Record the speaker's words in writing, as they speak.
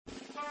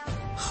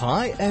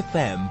High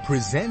FM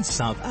presents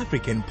South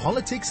African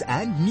politics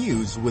and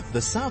news with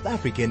the South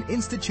African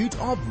Institute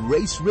of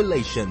Race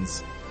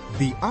Relations.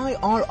 The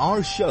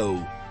IRR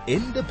show,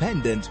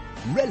 independent,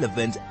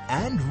 relevant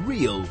and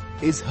real,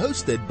 is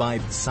hosted by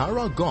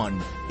Sarah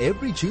Gon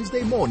every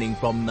Tuesday morning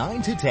from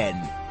 9 to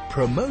 10,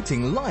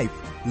 promoting life,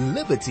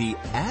 liberty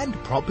and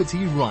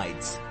property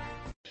rights.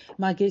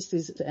 My guest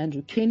is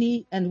Andrew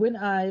Kenny, and when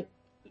I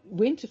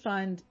went to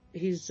find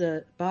his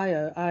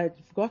bio, I'd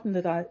forgotten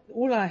that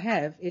all I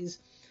have is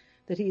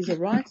that he is a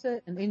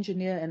writer, an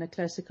engineer and a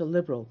classical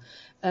liberal.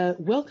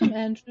 Welcome,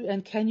 Andrew,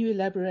 and can you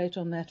elaborate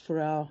on that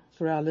for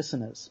our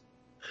listeners?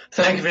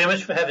 Thank you very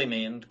much for having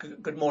me, and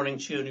good morning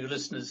to you and your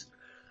listeners.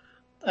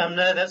 No,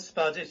 that's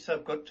about it.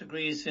 I've got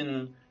degrees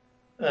in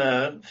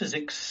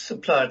physics,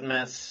 applied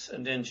maths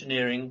and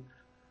engineering.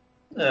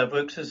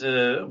 Worked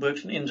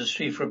in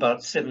industry for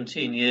about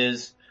 17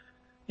 years,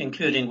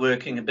 including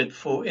working a bit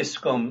for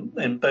Eskom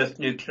in both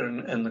nuclear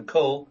and the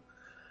coal.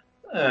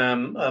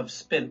 I've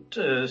spent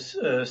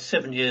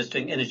 7 years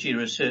doing energy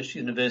research at the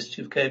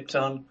University of Cape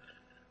Town,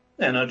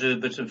 and I do a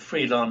bit of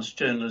freelance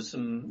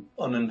journalism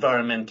on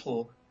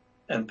environmental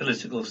and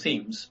political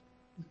themes.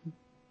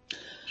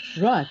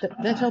 Right,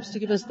 that helps to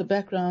give us the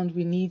background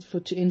we need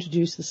to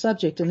introduce the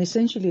subject, and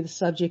essentially the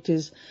subject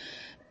is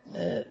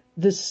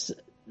this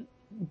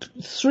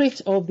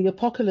threat of the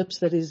apocalypse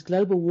that is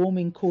global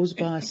warming caused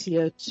by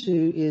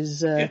CO2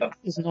 is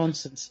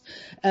nonsense.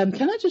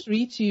 Can I just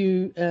read to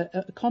you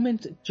a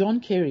comment John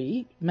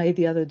Kerry made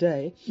the other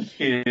day,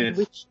 Yes.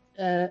 which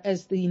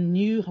as the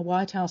new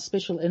White House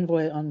Special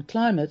Envoy on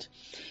Climate,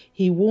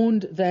 he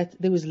warned that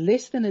there was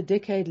less than a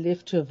decade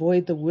left to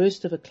avoid the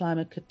worst of a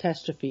climate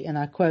catastrophe. And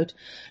I quote,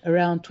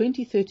 "Around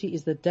 2030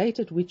 is the date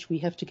at which we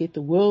have to get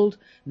the world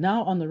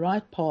now on the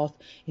right path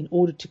in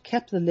order to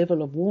cap the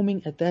level of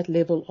warming at that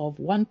level of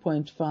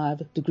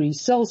 1.5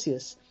 degrees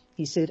Celsius,"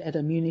 he said at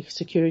a Munich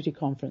security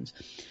conference.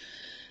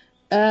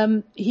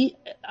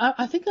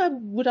 I think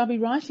would I be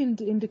right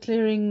in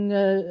declaring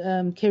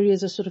Kerry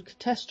as a sort of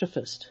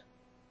catastrophist?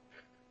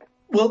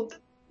 Well,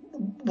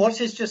 what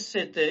he's just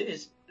said there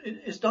is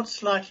not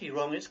slightly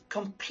wrong. It's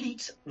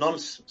complete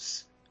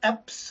nonsense.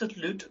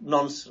 Absolute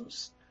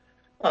nonsense.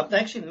 I've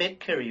actually met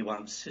Kerry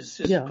once. He's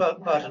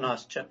quite a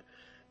nice chap.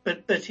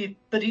 But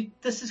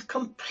this is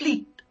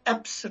complete,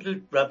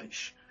 absolute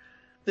rubbish.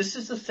 This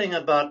is the thing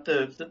about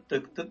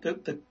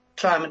the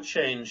climate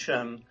change,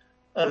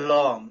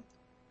 alarm.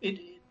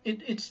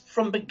 It's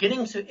from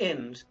beginning to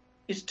end,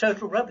 it's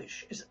total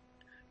rubbish. It's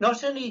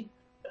not only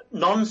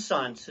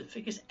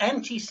non-scientific, it's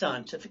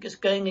anti-scientific, it's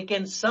going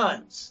against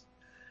science.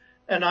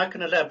 And I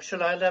can elaborate.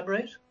 Shall I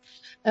elaborate?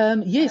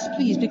 Yes,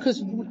 please,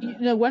 because,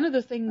 one of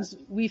the things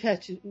we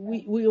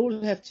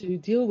all have to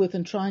deal with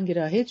and try and get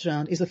our heads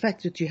around is the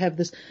fact that you have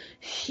this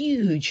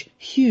huge,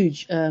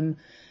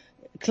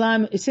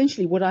 climate,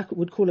 essentially what I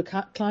would call a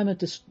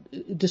climate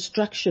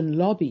destruction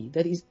lobby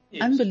that is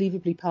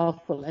unbelievably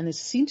powerful and is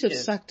seen to have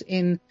sucked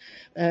in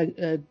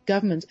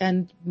governments.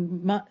 And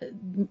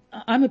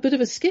I'm a bit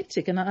of a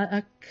skeptic, and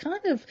I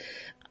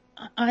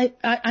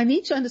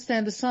need to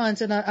understand the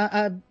science, and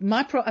I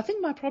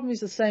think my problem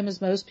is the same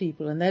as most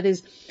people, and that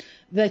is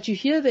that you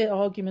hear their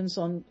arguments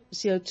on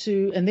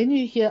CO2, and then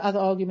you hear other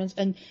arguments,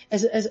 and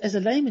as a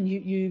layman,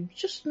 you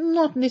just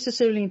not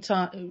necessarily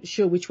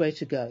sure which way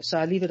to go. So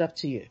I leave it up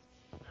to you.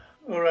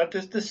 All right.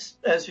 This,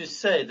 as you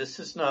say, this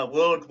is now a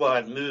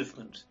worldwide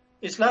movement.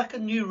 It's like a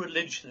new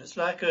religion. It's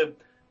like a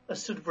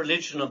sort of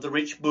religion of the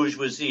rich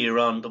bourgeoisie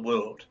around the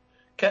world.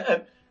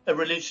 A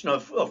religion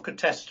of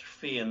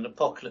catastrophe and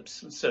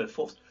apocalypse and so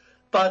forth.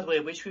 By the way,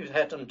 which we've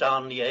had them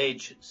down the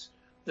ages.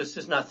 This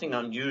is nothing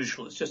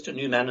unusual. It's just a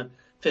new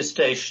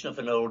manifestation of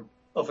an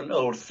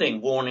old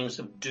thing, warnings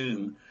of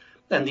doom.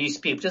 And these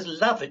people just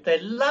love it. They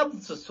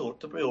love the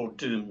thought that we're all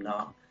doomed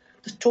now.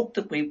 The talk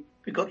that we've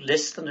got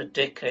less than a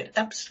decade.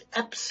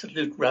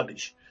 Absolute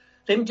rubbish.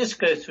 Let me just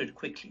go through it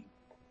quickly.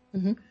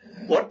 Mm-hmm.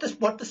 What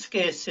the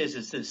scare says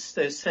is this.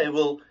 They say,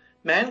 well,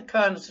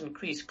 mankind has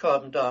increased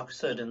carbon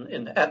dioxide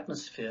in the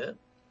atmosphere.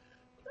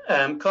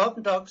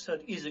 Carbon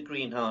dioxide is a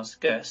greenhouse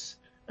gas.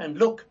 And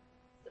look,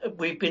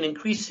 we've been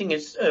increasing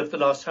it over the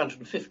last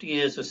 150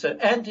 years or so.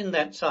 And in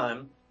that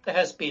time, there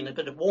has been a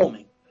bit of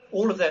warming.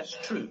 All of that's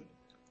true.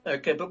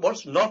 Okay, but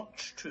what's not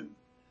true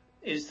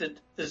is that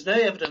there's no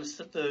evidence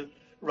that the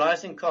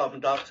rising carbon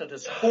dioxide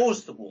has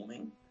caused the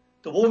warming.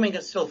 The warming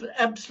itself is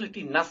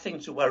absolutely nothing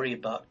to worry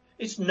about.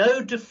 It's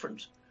no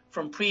different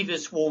from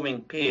previous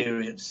warming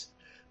periods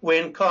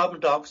when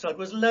carbon dioxide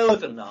was lower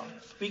than now.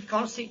 We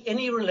can't see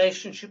any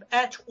relationship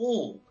at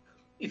all.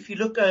 If you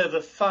look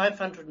over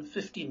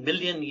 550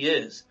 million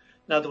years,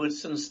 in other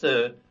words, since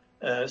the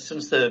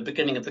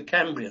beginning of the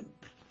Cambrian,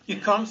 you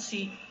can't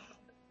see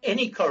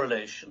any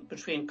correlation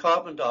between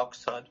carbon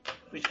dioxide,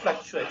 which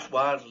fluctuates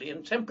wildly,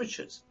 and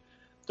temperatures.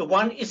 The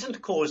one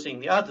isn't causing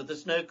the other.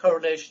 There's no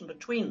correlation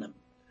between them.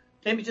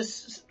 Let me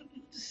just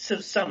sort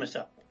of sum it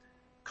up.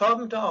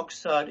 Carbon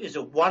dioxide is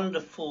a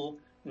wonderful,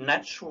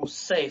 natural,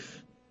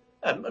 safe,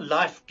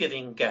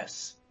 life-giving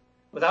gas.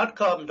 Without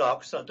carbon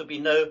dioxide, there'll be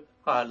no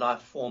higher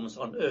life forms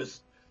on Earth.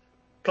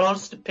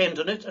 Plants depend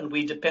on it, and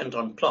we depend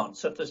on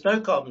plants. So if there's no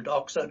carbon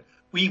dioxide,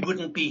 we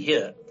wouldn't be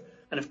here.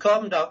 And if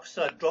carbon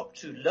dioxide dropped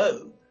too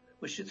low,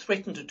 which it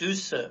threatened to do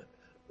so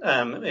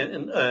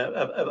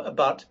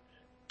about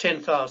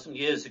 10,000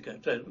 years ago,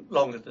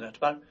 longer than that,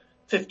 about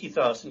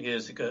 50,000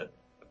 years ago,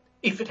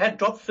 if it had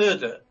dropped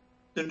further,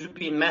 there would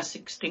be mass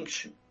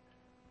extinction.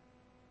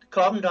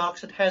 Carbon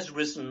dioxide has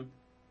risen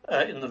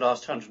in the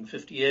last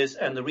 150 years,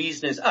 and the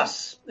reason is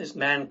us, is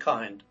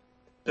mankind.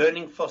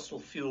 Burning fossil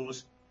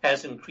fuels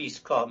has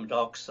increased carbon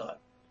dioxide.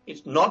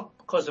 It's not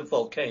because of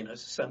volcanoes,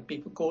 as some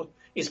people call it.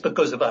 It's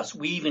because of us.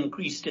 We've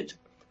increased it.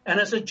 And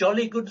it's a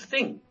jolly good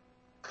thing.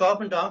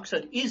 Carbon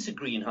dioxide is a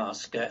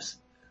greenhouse gas.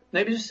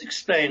 Maybe just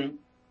explain,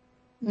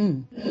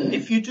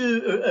 if you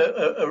do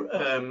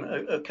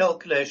a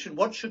calculation,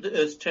 what should the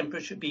Earth's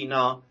temperature be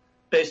now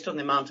based on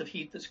the amount of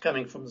heat that's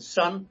coming from the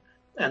sun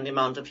and the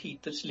amount of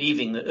heat that's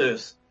leaving the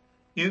Earth?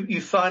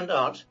 You find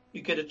out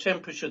you get a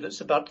temperature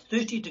that's about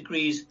 30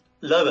 degrees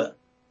lower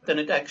than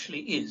it actually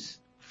is.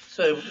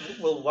 So,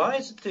 well, why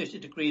is it 30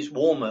 degrees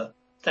warmer,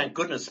 thank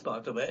goodness, by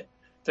the way,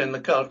 than the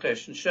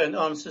calculation show? And the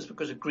answer is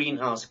because of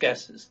greenhouse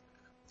gases.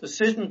 There's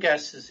certain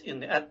gases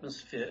in the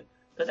atmosphere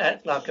that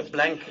act like a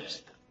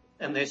blanket,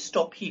 and they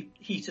stop heat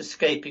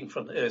escaping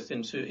from the Earth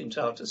into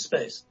outer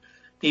space.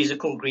 These are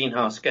called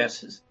greenhouse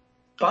gases.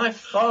 By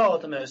far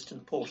the most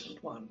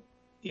important one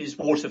is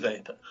water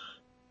vapor.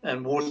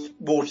 And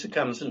water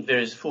comes in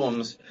various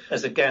forms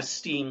as a gas,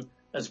 steam,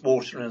 as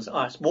water, and as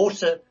ice.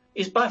 Water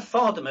is by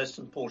far the most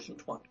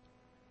important one.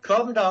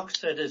 Carbon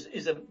dioxide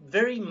is a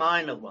very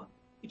minor one.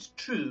 It's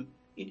true,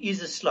 it is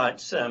a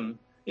slight,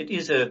 it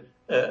is a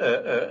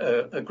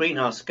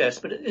greenhouse gas,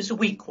 but it is a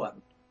weak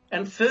one.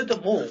 And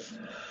furthermore,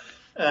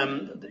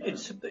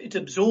 it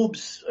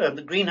absorbs,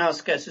 the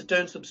greenhouse gases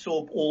don't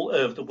absorb all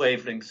over the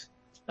wavelengths.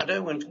 I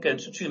don't want to go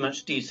into too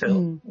much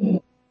detail.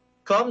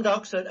 Carbon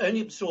dioxide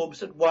only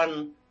absorbs at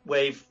one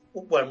wave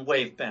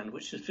band,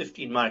 which is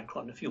 15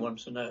 micron, if you want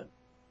to know.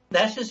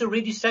 That is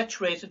already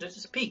saturated at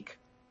its peak.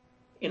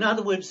 In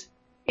other words,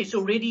 it's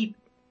already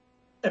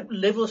at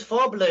levels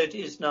far below it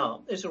is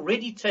now. It's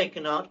already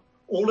taken out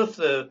all of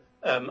the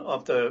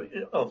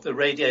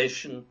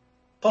radiation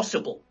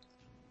possible.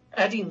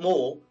 Adding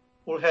more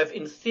will have,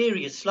 in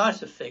theory, a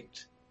slight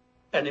effect,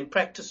 and in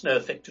practice, no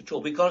effect at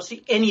all. We can't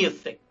see any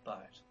effect by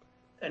it.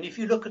 And if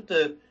you look at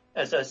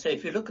as I say,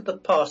 if you look at the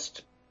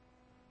past,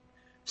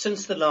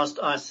 since the last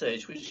ice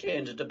age, which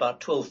ended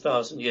about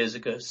 12,000 years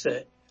ago,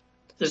 say,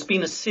 there's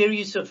been a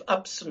series of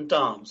ups and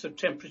downs, of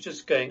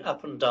temperatures going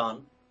up and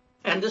down,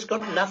 and it's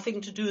got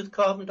nothing to do with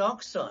carbon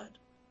dioxide.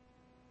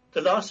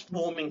 The last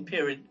warming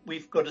period,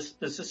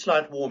 there's a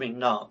slight warming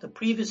now. The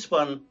previous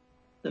one,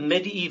 the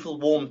medieval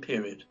warm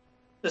period,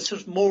 this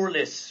was more or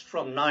less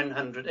from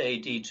 900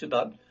 AD to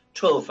about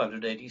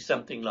 1200 AD,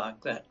 something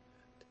like that.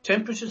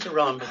 Temperatures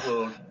around the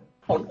world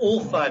on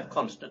all 5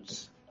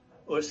 continents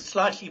were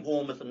slightly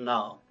warmer than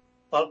now,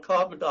 while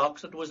carbon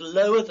dioxide was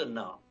lower than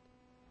now.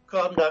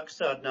 Carbon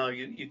dioxide now,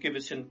 you give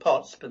us in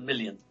parts per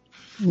million.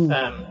 We've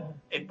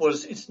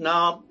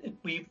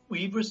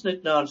risen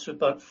it now to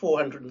about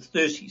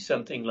 430,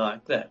 something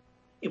like that.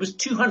 It was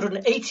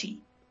 280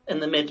 in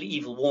the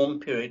medieval warm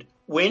period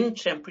when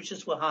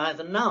temperatures were higher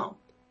than now.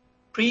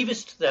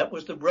 Previous to that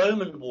was the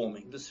Roman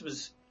warming. This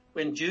was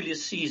when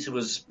Julius Caesar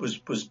was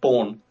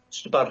born,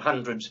 just about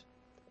 100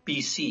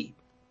 BC.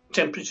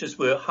 Temperatures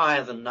were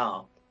higher than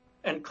now,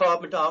 and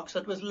carbon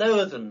dioxide was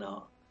lower than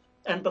now.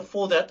 And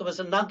before that, there was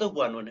another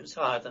one when it was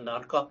higher than now.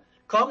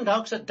 Carbon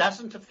dioxide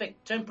doesn't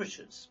affect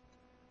temperatures.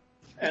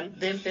 And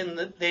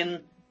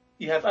then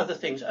you have other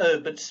things. Oh,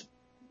 but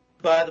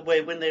by the way,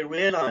 when they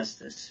realized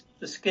this,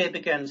 the scare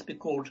began to be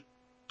called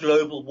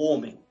global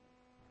warming.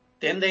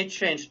 Then they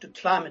changed to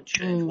climate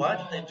change. Why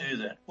did they do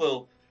that?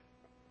 Well,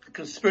 the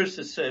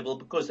conspiracists say, well,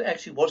 because there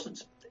actually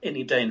wasn't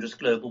any dangerous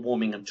global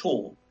warming at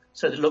all.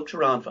 So they looked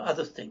around for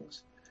other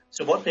things.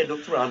 So what they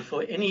looked around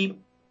for, any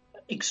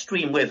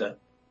extreme weather,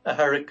 a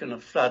hurricane, a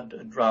flood,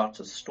 a drought,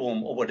 a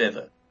storm, or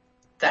whatever,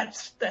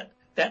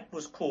 that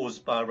was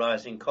caused by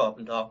rising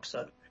carbon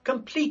dioxide.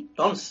 Complete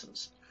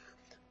nonsense.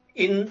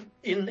 In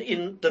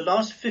the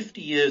last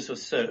 50 years or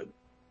so,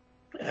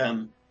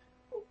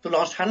 the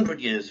last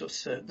 100 years or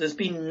so, there's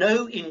been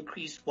no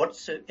increase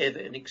whatsoever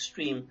in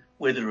extreme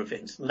weather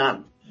events.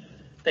 None.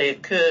 They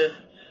occur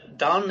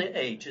down the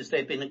ages.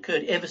 They've been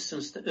occurred ever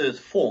since the Earth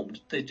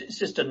formed. It's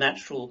just a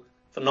natural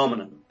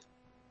phenomenon.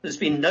 There's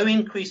been no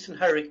increase in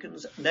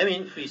hurricanes, no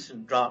increase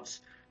in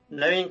droughts,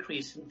 no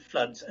increase in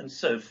floods, and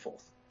so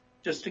forth.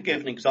 Just to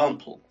give an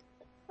example,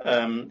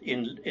 I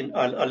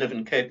live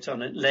in Cape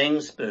Town, in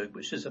Langsburg,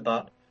 which is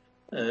about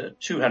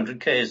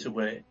 200 k's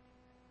away.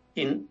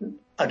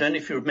 I don't know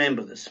if you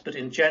remember this, but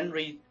in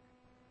January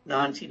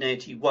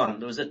 1981,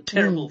 there was a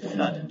terrible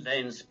flood in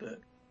Langsburg.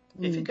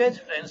 If you go to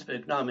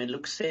Langsburg now, it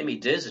looks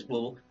semi-desert.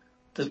 Well,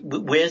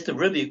 where's the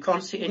river? You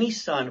can't see any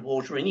sign of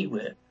water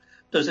anywhere.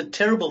 There was a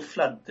terrible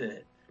flood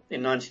there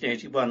in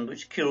 1981,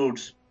 which killed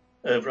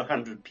over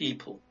 100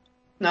 people.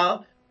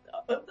 Now,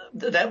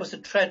 that was a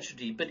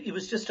tragedy, but it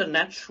was just a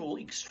natural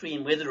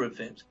extreme weather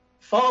event.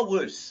 Far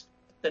worse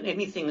than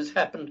anything that's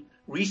happened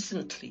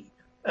recently.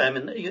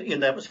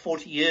 And that was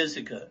 40 years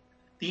ago.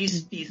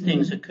 These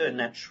things occur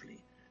naturally.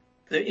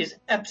 There is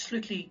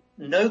absolutely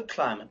no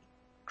climate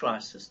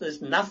crisis.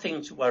 There's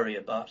nothing to worry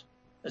about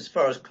as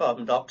far as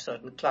carbon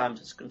dioxide and climate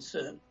is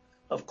concerned.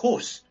 Of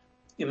course,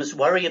 you must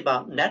worry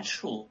about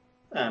natural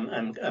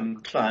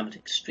climate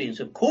extremes.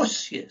 Of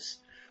course, yes.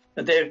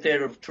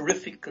 They're of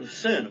terrific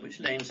concern, which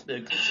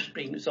Lansberg is a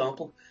supreme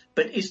example,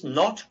 but is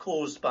not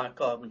caused by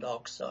carbon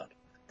dioxide.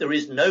 There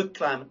is no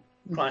climate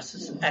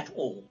crisis at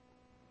all.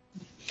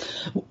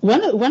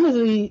 One of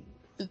the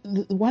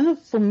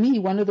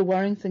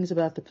worrying things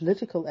about the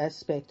political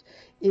aspect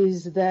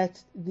is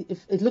that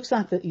it looks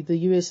like the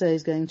USA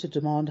is going to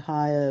demand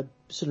higher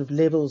sort of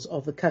levels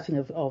of the cutting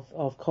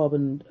of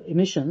carbon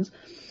emissions.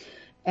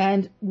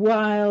 And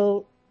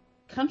while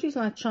countries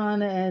like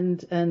China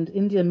and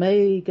India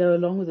may go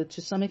along with it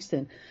to some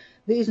extent,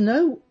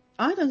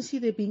 I don't see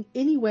there being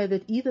any way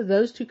that either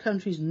those two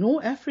countries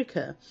nor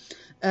Africa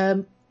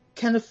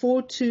can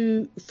afford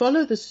to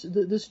follow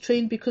this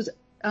trend, because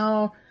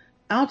our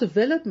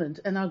development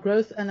and our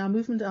growth and our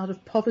movement out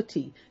of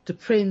poverty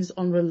depends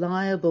on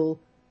reliable,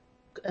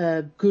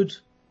 good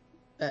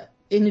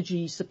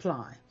energy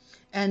supply.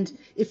 And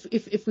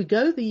if we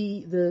go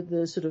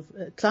the sort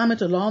of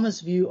climate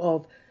alarmist view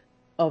of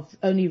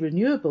only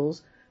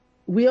renewables,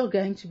 we're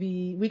going to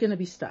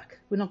be stuck.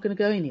 We're not going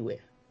to go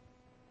anywhere.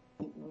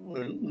 We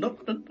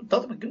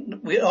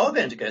are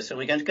going to go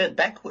somewhere. We're going to go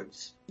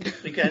backwards.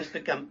 We're going to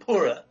become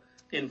poorer.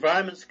 The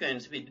environment's going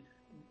to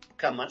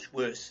become much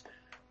worse.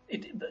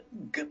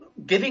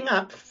 Giving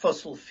up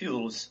fossil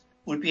fuels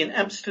would be an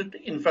absolute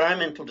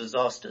environmental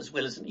disaster as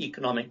well as an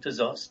economic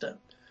disaster.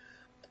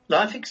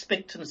 Life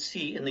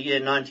expectancy in the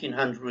year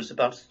 1900 was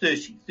about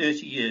 30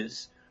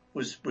 years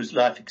was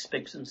life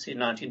expectancy in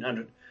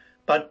 1900.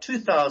 By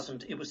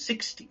 2000, it was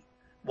 60.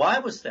 Why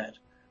was that?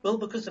 Well,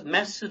 because of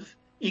massive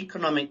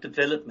economic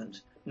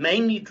development,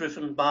 mainly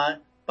driven by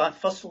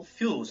fossil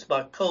fuels,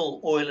 by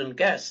coal, oil and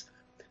gas.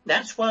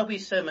 That's why we're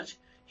so much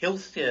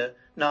healthier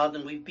now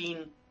than we've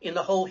been in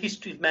the whole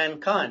history of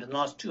mankind in the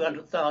last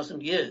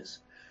 200,000 years.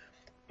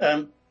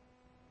 The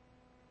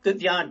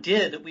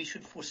idea that we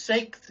should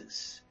forsake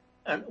this,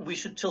 and we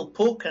should tell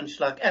poor countries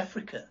like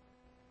Africa,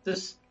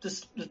 this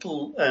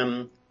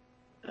little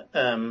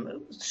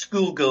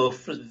schoolgirl,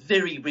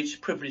 very rich,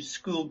 privileged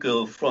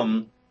schoolgirl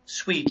from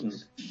Sweden,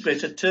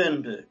 Greta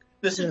Thunberg,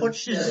 this is what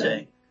she's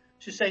saying.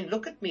 She's saying,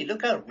 look at me,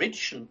 look how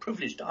rich and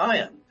privileged I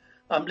am.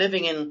 I'm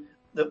living in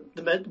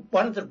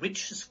one of the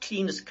richest,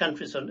 cleanest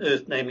countries on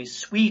earth, namely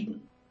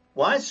Sweden.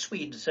 Why is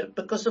Sweden so?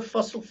 Because of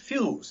fossil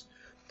fuels.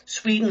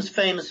 Sweden's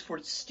famous for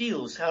its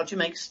steels. How do you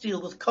make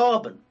steel with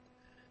carbon?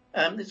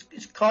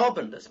 It's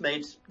carbon that's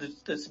made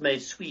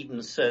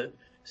Sweden so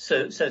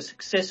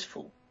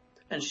successful.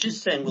 And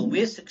she's saying, well,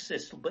 we're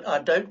successful, but I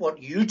don't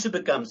want you to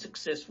become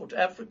successful to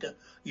Africa.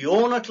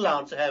 You're not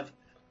allowed to have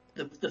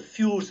the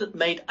fuels that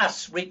made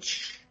us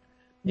rich.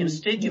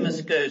 Instead, you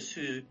must go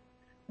to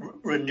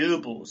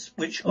renewables,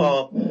 which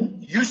are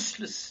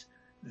useless,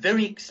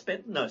 very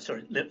expensive. No,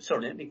 sorry,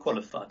 let me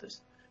qualify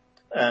this.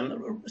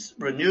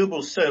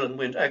 Renewable solar and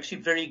wind are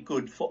actually very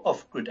good for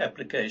off-grid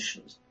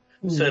applications.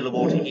 Solar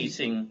water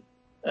heating,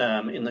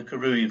 in the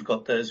Karoo, you've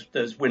got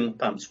those wind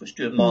pumps which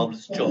do a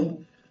marvelous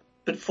job.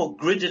 But for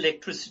grid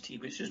electricity,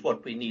 which is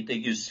what we need, they're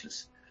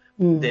useless.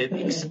 They're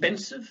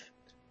expensive.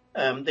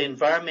 They're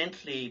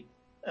environmentally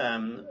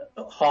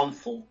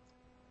harmful.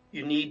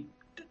 You need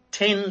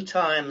 10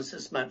 times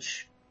as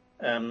much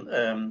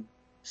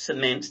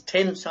cement,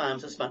 10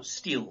 times as much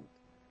steel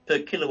per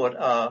kilowatt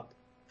hour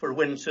for a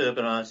wind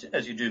turbine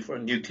as you do for a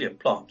nuclear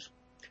plant.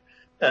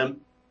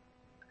 And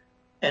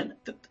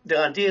the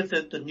idea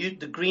that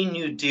the Green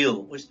New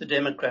Deal, which the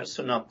Democrats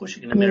are now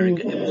pushing in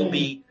America,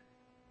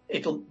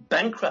 it'll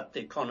bankrupt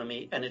the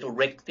economy and it'll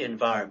wreck the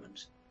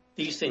environment.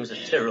 These things are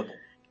terrible.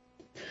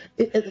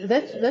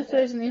 That's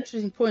an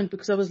interesting point,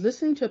 because I was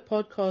listening to a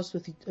podcast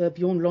with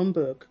Bjorn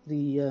Lomborg,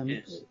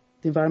 the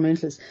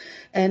environmentalist,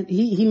 and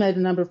he made a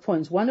number of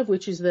points. One of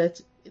which is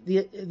that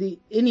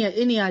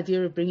any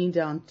idea of bringing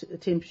down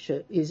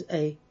temperature is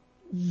a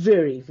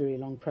very, very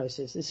long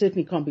process. It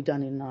certainly can't be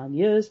done in 9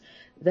 years.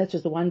 That's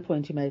just the one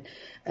point he made.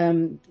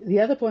 The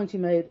other point he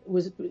made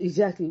was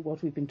exactly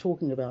what we've been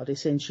talking about,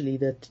 essentially,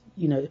 that,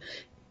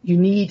 you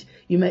need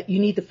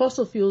the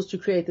fossil fuels to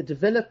create the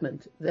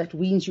development that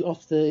weans you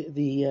off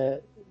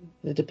the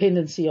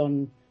dependency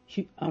on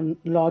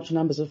large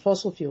numbers of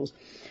fossil fuels.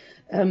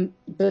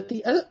 But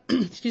the other,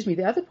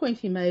 the other point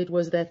he made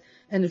was that,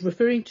 and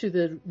referring to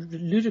the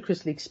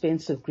ludicrously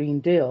expensive Green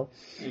Deal,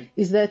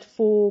 is that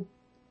for,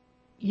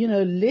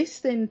 less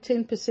than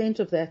 10%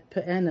 of that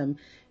per annum,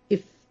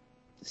 if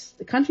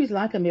countries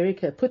like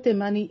America put their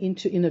money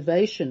into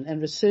innovation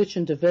and research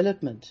and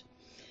development,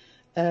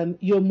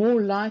 you're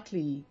more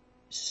likely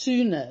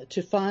sooner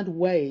to find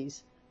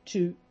ways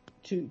to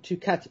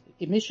cut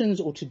emissions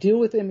or to deal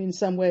with them in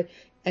some way.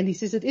 And he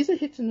says it is a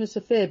hit and miss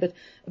affair, but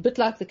a bit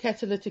like the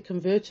catalytic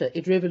converter,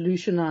 it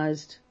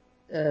revolutionized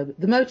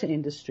the motor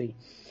industry.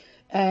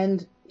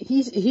 And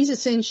he's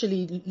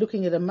essentially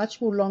looking at a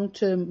much more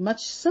long-term,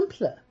 much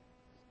simpler,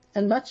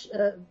 and much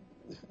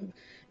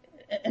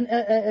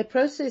a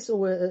process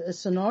or a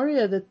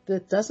scenario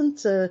that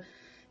doesn't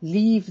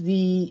leave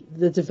the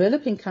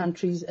developing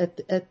countries at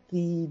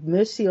the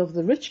mercy of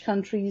the rich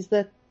countries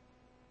that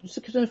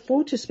can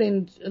afford to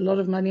spend a lot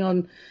of money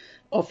on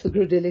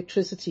off-the-grid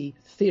electricity,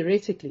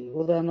 theoretically,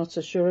 although I'm not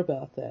so sure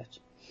about that.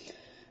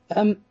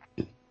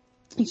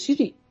 Excuse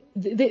me.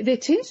 There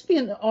tends to be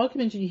an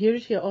argument, and you hear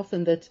it here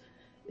often, that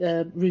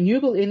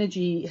renewable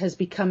energy has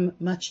become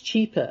much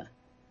cheaper,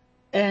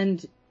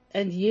 and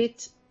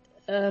yet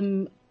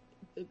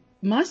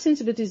my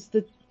sense of it is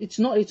that it's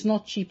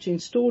not cheap to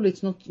install,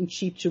 it's not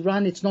cheap to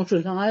run, it's not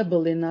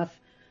reliable enough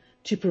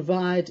to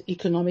provide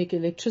economic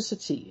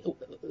electricity.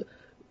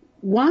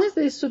 Why is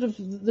there sort of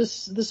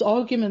this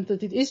argument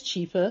that it is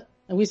cheaper,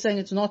 and we're saying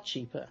it's not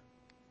cheaper?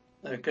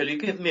 Okay, you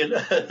give me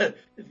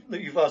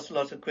you've asked a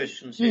lot of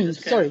questions here.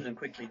 Let's go through them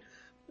quickly.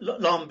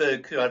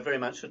 Lomberg, who I very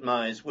much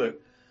admire his work,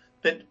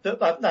 but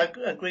I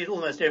agree with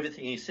almost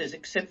everything he says,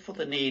 except for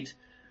the need.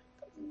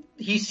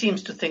 He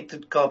seems to think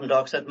that carbon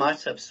dioxide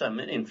might have some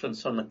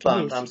influence on the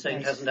climate. Yes, I'm saying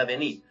it doesn't have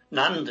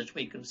none that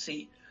we can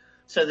see.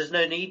 So there's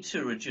no need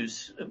to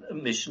reduce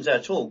emissions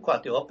at all.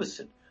 Quite the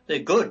opposite. They're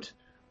good.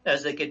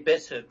 As they get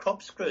better,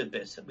 crops grow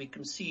better. We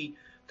can see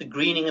the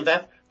greening of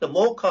that. The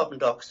more carbon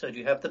dioxide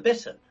you have, the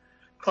better.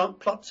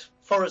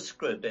 Forests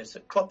grow better.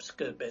 Crops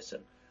grow better.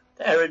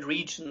 The arid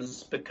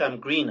regions become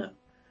greener.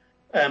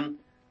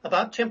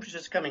 About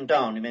temperatures coming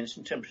down, you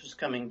mentioned temperatures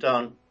coming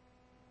down.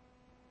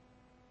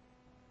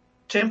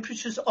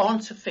 Temperatures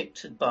aren't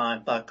affected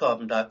by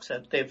carbon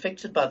dioxide. They're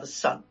affected by the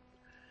sun.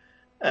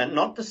 And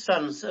not the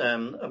sun's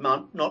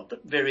amount, not the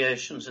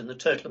variations in the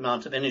total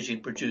amount of energy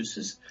it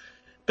produces,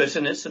 but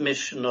in its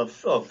emission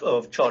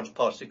of charged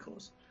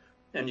particles.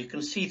 And you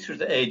can see through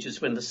the ages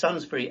when the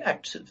sun's very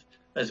active,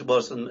 as it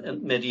was in the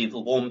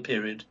medieval warm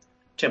period,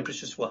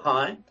 temperatures were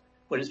high.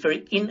 When it's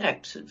very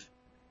inactive,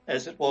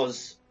 as it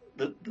was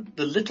the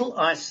Little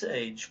Ice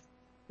Age,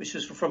 which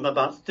was from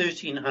about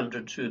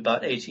 1300 to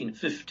about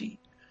 1850,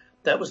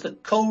 that was the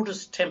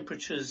coldest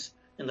temperatures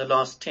in the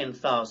last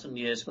 10,000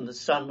 years when the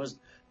sun was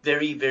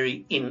very,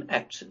 very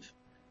inactive.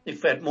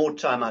 If we had more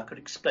time, I could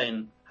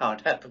explain how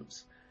it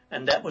happens.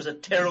 And that was a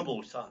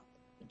terrible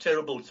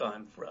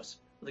time for us,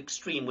 with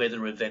extreme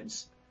weather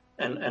events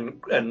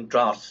and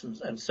droughts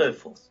and so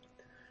forth.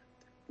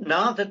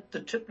 Now that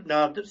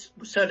the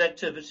solar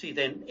activity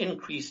then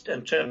increased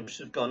and temperatures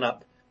have gone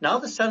up, now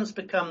the sun's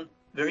become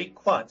very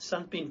quiet. The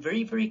sun's been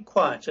very, very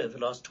quiet over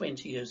the last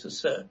 20 years or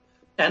so.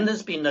 And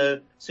there's been no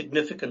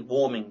significant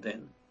warming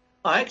then.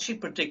 I actually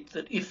predict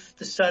that if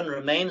the sun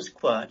remains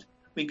quiet,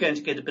 we're going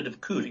to get a bit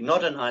of cooling,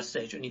 not an ice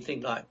age or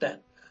anything like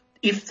that.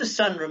 If the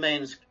sun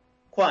remains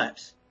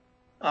quiet,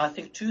 I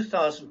think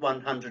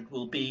 2100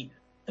 will be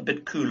a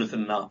bit cooler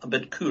than now.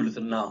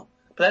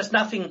 But that's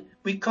nothing,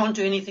 we can't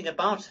do anything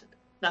about it.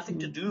 Nothing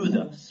to do with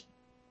us.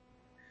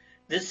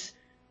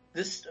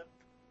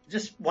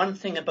 Just one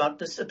thing about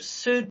this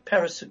absurd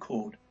Paris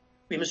Accord.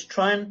 We must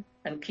try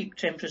and keep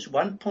temperatures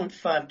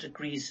 1.5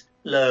 degrees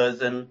lower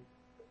than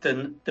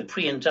the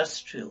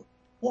pre-industrial.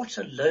 What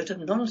a load of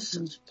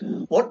nonsense.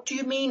 What do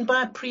you mean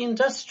by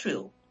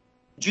pre-industrial?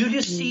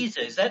 Julius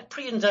Caesar, is that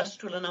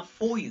pre-industrial enough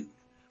for you?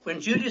 When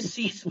Julius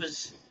Caesar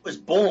was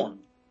born,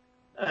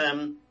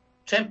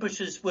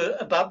 temperatures were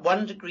about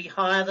 1 degree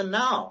higher than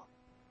now.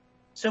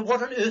 So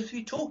what on earth are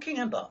you talking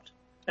about?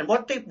 And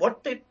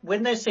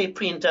when they say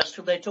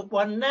pre-industrial, they took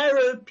one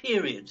narrow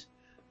period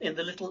in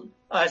the Little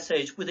Ice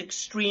Age with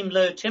extreme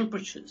low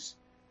temperatures.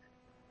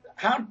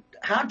 How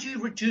do you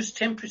reduce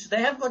temperatures?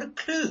 They haven't got a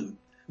clue.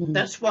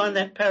 That's why in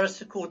that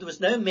Paris Accord there was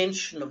no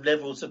mention of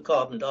levels of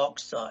carbon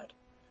dioxide,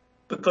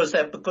 because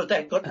they've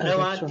got no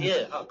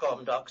idea how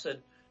carbon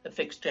dioxide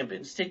affects temperature.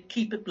 Instead,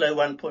 keep it below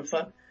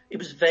 1.5. It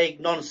was vague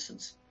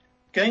nonsense.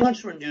 Going on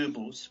to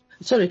renewables.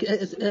 Sorry,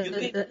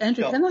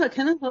 Andrew,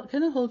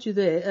 can I hold you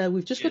there?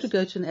 We've just got to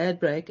go to an ad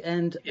break,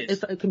 and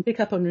if I can pick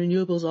up on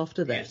renewables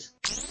after that. Yes.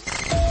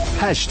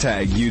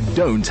 Hashtag you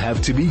don't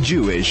have to be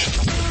Jewish.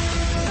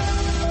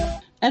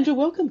 Andrew,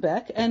 welcome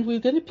back, and we're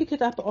going to pick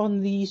it up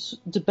on the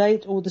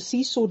debate or the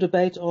seesaw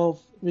debate of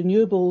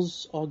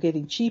renewables are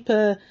getting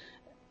cheaper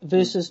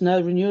versus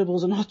no,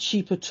 renewables are not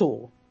cheap at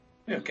all.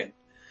 Okay,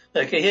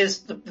 here's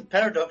the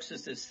paradox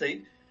is this.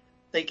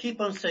 They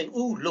keep on saying,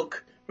 oh,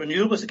 look,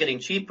 renewables are getting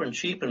cheaper and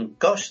cheaper, and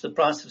gosh, the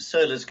price of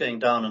solar is going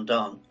down and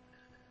down.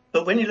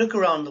 But when you look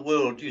around the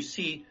world, you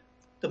see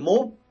the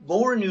more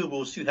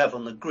renewables you have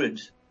on the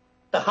grid,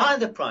 the higher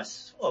the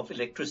price of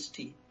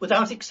electricity,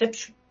 without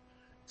exception.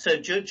 So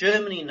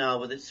Germany now,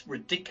 with its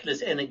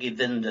ridiculous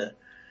Energiewende,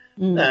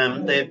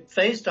 they've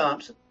phased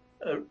out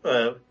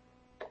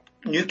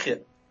nuclear,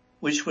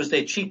 which was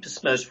their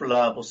cheapest, most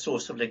reliable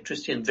source of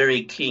electricity and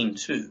very clean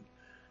too.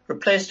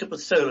 Replaced it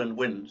with solar and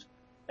wind.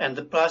 And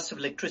the price of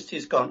electricity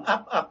has gone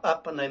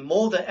up, and the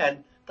more they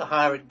add, the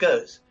higher it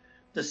goes.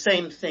 The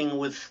same thing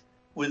with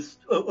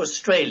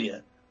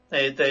Australia.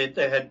 They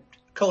had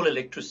coal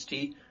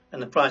electricity,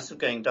 and the price of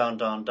going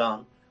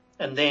down.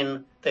 and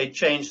then they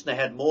changed and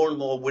they had more and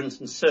more wind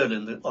and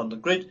solar on the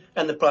grid,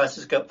 and the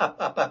prices go up,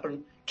 up, up,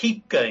 and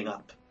keep going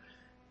up.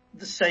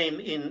 The same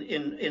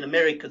in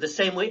America, the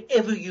same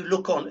wherever you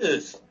look on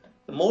Earth.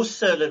 The more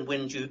solar and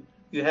wind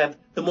you have,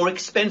 the more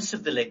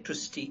expensive the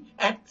electricity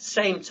at the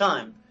same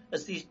time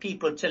as these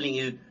people are telling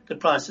you the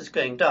price is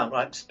going down.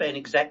 I explain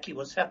exactly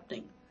what's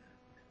happening.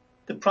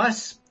 The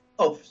price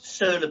of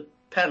solar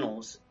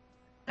panels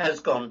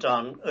has gone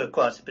down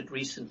quite a bit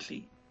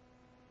recently.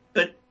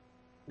 But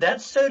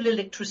that solar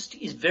electricity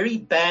is very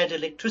bad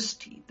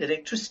electricity. The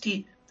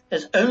electricity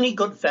has only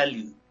got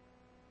value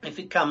if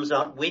it comes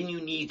out when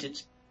you need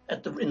it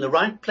in the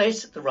right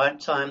place at the right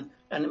time,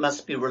 and it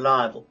must be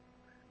reliable.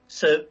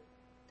 So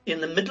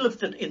in the middle of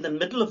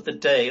the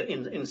day,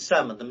 in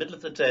summer, the middle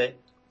of the day,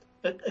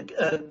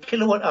 a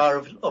kilowatt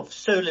hour of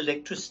solar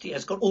electricity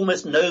has got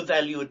almost no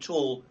value at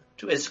all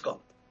to Eskom.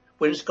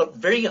 When it's got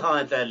very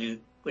high value,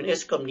 when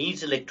Eskom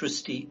needs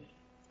electricity,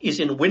 is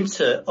in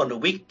winter on a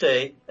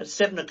weekday at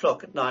 7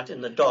 o'clock at night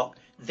in the dark,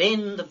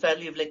 then the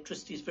value of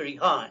electricity is very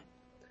high.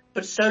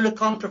 But solar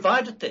can't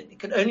provide it then. It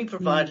can only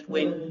provide it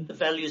when the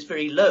value is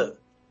very low.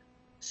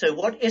 So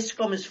what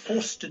Eskom is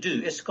forced to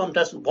do, Eskom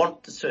doesn't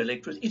want the solar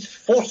electricity, it's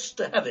forced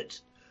to have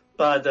it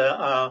by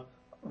our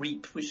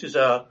REAP, which is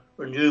our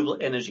Renewable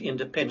Energy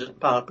Independent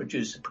Power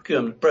Producer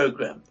Procurement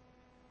Program.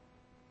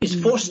 It's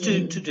forced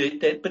to do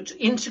that, but to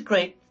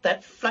integrate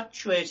that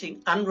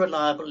fluctuating,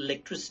 unreliable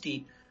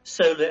electricity,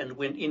 solar and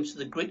wind into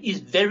the grid is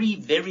very,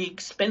 very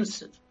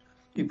expensive.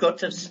 You've got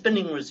to have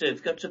spinning reserve,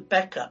 you've got to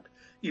back up,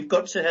 you've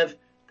got to have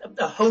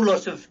a whole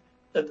lot of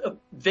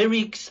very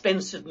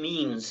expensive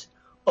means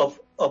of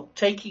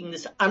taking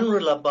this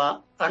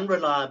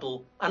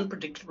unreliable,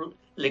 unpredictable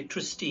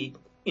electricity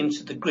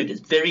into the grid.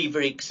 It's very,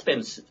 very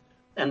expensive.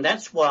 And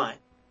that's why,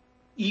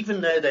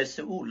 even though they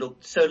say, oh,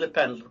 look, solar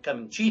panels are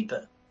becoming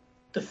cheaper,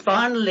 the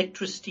final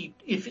electricity,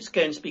 if it's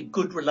going to be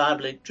good,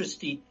 reliable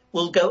electricity,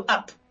 will go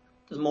up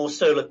the more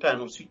solar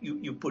panels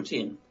you put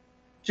in.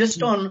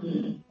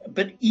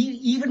 But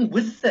even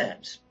with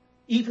that,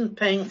 even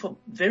paying for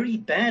very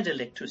bad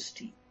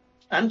electricity,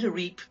 under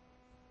REAP,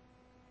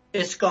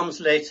 Eskom's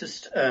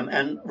latest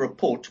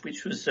report,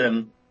 which was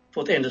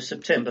for the end of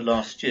September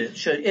last year,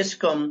 showed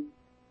Eskom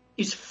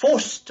is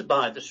forced to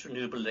buy this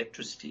renewable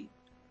electricity,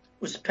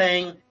 was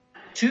paying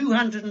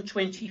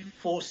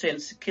 224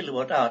 cents a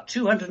kilowatt hour,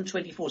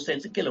 224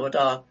 cents a kilowatt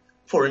hour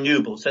for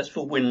renewables. That's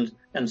for wind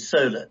and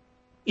solar.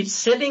 Its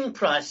selling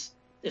price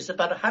is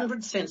about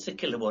 100 cents a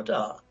kilowatt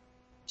hour.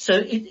 So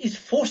it is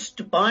forced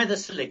to buy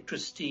this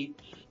electricity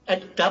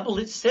at double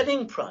its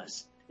selling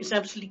price. It's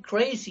absolutely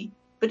crazy.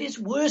 But it's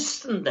worse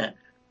than that.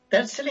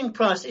 That selling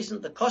price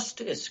isn't the cost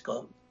to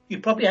Eskom. You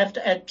probably have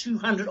to add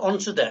 200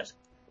 onto that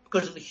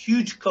because of the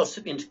huge cost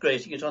of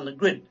integrating it on the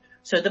grid.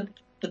 So the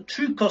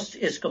true cost to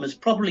Eskom is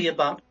probably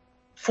about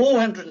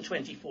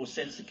 424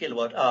 cents a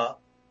kilowatt hour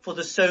for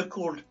the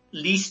so-called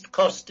least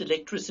cost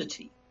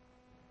electricity.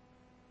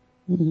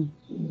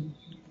 Mm-hmm.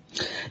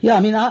 Yeah, I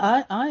mean,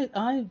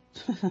 I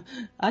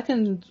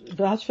can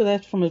vouch for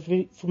that from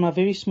my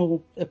very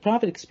small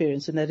private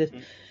experience, in that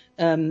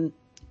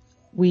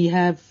we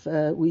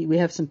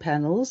have some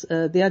panels.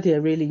 The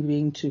idea really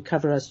being to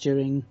cover us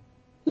during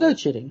load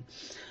shedding.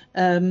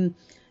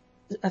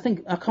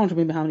 I can't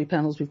remember how many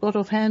panels we've got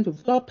offhand.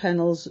 We've got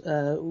panels.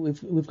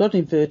 We've got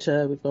an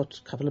inverter. We've got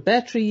a couple of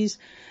batteries,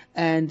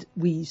 and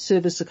we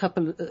service a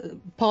couple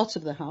parts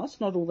of the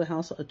house. Not all the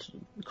house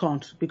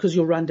can't, because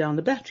you'll run down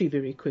the battery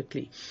very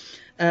quickly.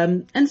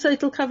 And so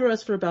it'll cover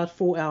us for about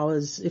 4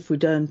 hours if we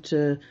don't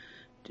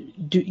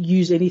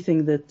use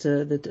anything that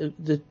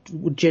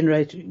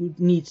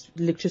needs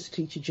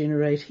electricity to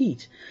generate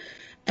heat.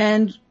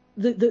 And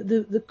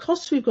the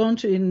costs we've gone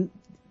to in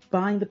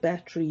buying the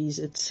batteries,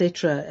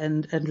 etc.,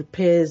 and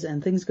repairs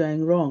and things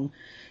going wrong,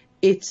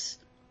 let's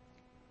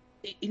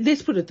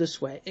put it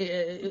this way.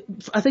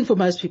 I think for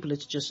most people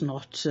it's just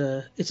not,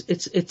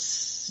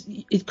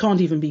 it can't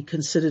even be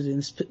considered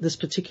in this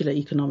particular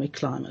economic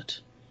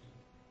climate.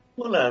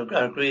 Well, I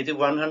agree with you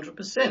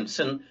 100%.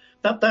 And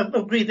I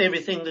agree with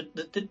everything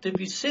that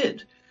you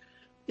said.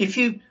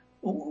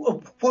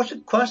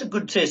 Quite a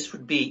good test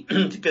would be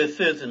to go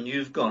further than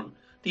you've gone.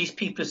 These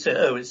people say,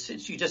 oh, it's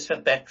you just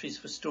have batteries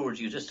for storage,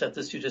 you just have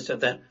this, you just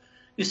have that.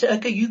 You say,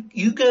 okay,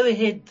 you go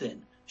ahead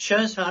then. Show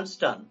us how it's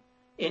done.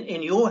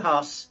 In your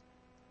house,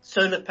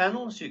 solar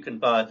panels, you can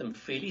buy them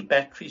freely.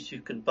 Batteries,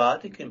 you can buy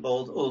it. You can buy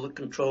all the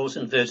controls,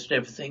 inverters and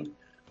everything.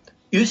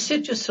 You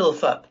set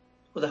yourself up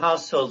with a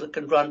household that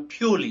can run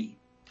purely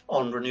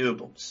on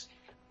renewables.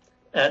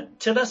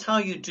 Tell us how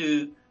you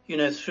do,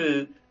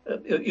 through,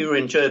 you're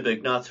in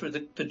Joburg now, through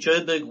the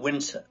Joburg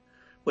winter,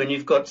 when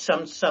you've got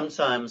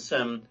sometimes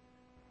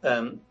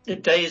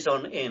days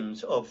on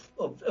end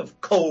of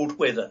cold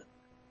weather.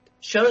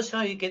 Show us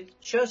how you get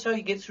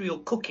through your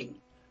cooking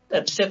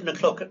at 7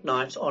 o'clock at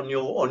night on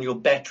your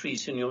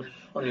batteries and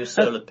on your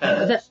solar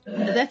panels.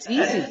 That's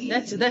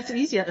easy. That's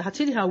easy. I'll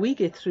tell you how we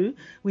get through.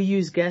 We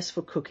use gas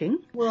for cooking.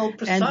 Well,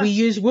 precisely. And we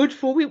use wood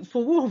for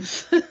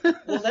warmth.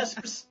 Well,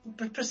 that's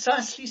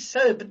precisely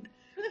so. But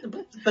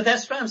but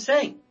that's what I'm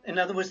saying. In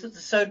other words,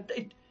 so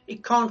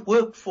it can't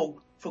work for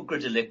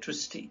grid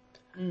electricity.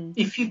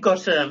 If you've got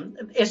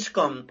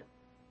ESCOM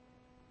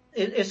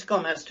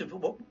has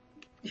to.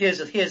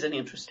 Here's an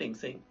interesting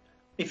thing.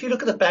 If you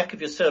look at the back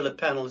of your solar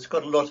panel, it's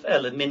got a lot of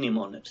aluminium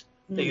on it.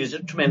 They use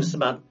a tremendous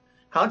amount.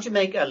 How do you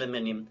make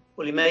aluminium?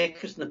 Well, you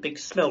make it in a big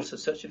smelter,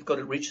 such you've got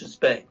at Richards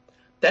Bay.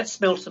 That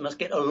smelter must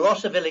get a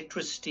lot of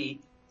electricity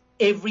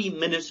every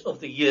minute of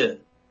the year.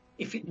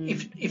 If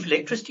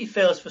electricity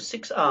fails for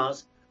 6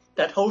 hours,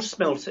 that whole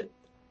smelter,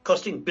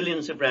 costing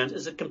billions of rands,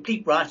 is a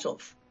complete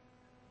write-off.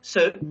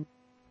 So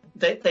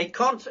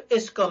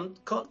ESCOM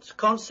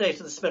can't say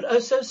to the smelter, "Oh,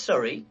 so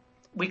sorry,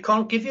 we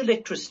can't give you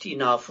electricity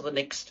now for the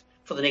next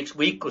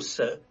week or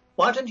so.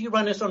 Why don't you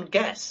run it on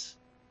gas?"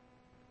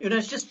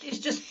 It's just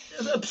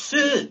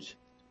absurd.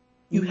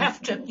 You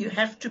have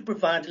to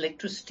provide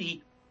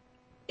electricity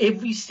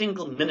every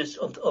single minute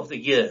of the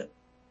year,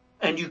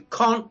 and you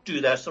can't do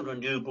that on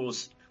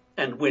renewables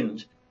and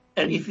wind.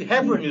 And if you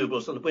have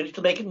renewables on the wind,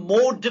 it'll make it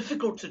more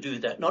difficult to do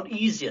that, not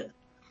easier.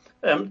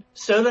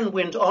 Solar and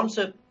wind aren't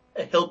a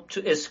help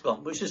to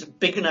ESCOM, which is a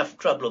big enough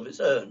trouble of its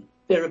own.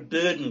 They're a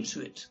burden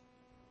to it.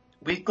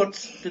 We've got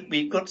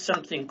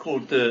something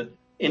called the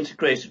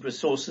Integrated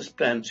Resources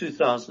Plan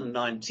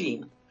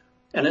 2019,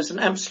 and it's an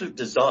absolute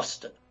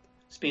disaster.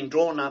 It's been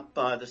drawn up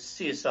by the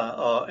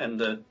CSIR and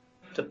the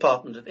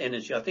Department of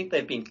Energy. I think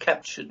they've been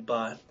captured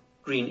by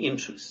green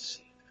interests.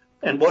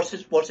 And what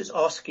it's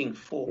asking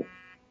for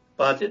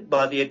by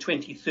the year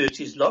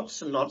 2030s,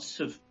 lots and lots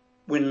of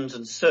wind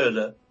and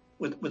solar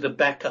with a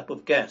backup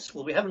of gas.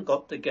 Well, we haven't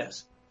got the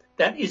gas.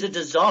 That is a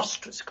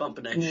disastrous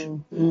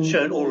combination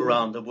shown all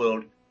around the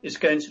world. It's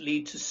going to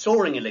lead to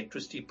soaring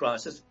electricity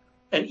prices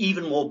and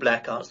even more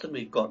blackouts than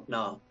we've got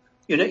now.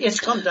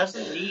 ESCOM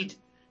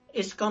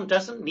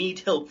doesn't need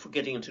help for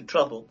getting into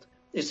trouble.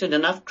 It's in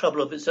enough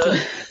trouble of its own.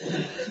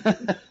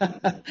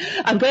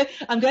 I'm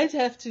going to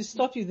have to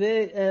stop you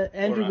there,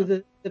 Andrew, right,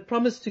 with the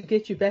promise to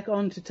get you back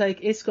on to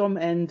take ESCOM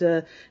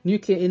and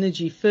nuclear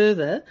energy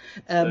further.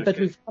 Okay. But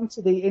we've come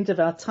to the end of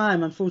our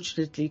time,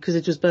 unfortunately, because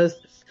it was both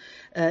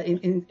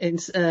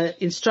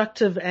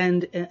instructive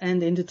and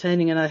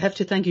entertaining. And I have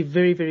to thank you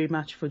very, very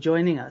much for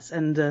joining us.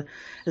 And as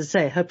I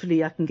say,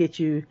 hopefully I can get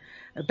you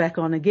back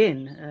on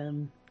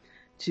again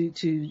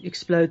to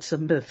explode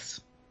some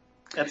myths.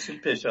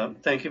 Absolute pleasure.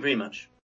 Thank you very much.